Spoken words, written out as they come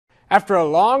After a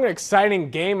long and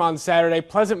exciting game on Saturday,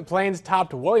 Pleasant Plains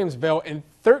topped Williamsville in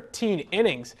 13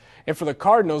 innings. And for the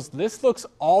Cardinals, this looks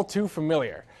all too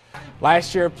familiar.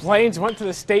 Last year, Plains went to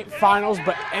the state finals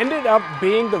but ended up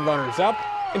being the runners-up.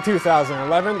 In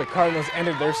 2011, the Cardinals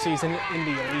ended their season in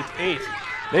the Elite Eight.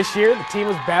 This year, the team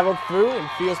has battled through and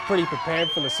feels pretty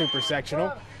prepared for the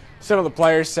Super-Sectional. Some of the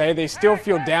players say they still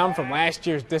feel down from last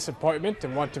year's disappointment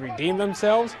and want to redeem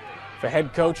themselves. For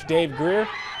head coach Dave Greer,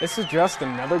 this is just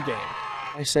another game.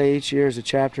 I say each year is a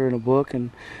chapter in a book, and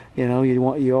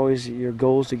your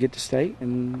goal is to get to state,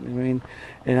 and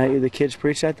the kids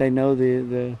preach that. They know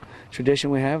the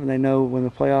tradition we have, and they know when the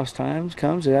playoffs times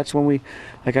comes. That's when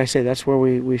that's where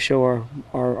we show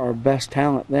our best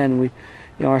talent. Then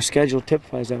our schedule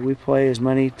typifies that. We play as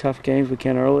many tough games we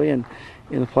can early, and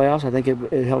in the playoffs, I think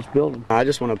it helps build them. I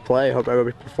just want to play, hope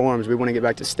everybody performs. We want to get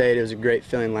back to state. It was a great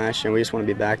feeling last year, and we just want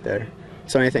to be back there.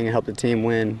 So anything to help the team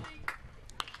win.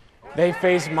 They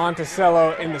face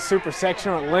Monticello in the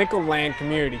Super-Sectional at Lincoln Land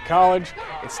Community College.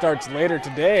 It starts later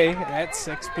today at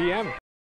 6 p.m.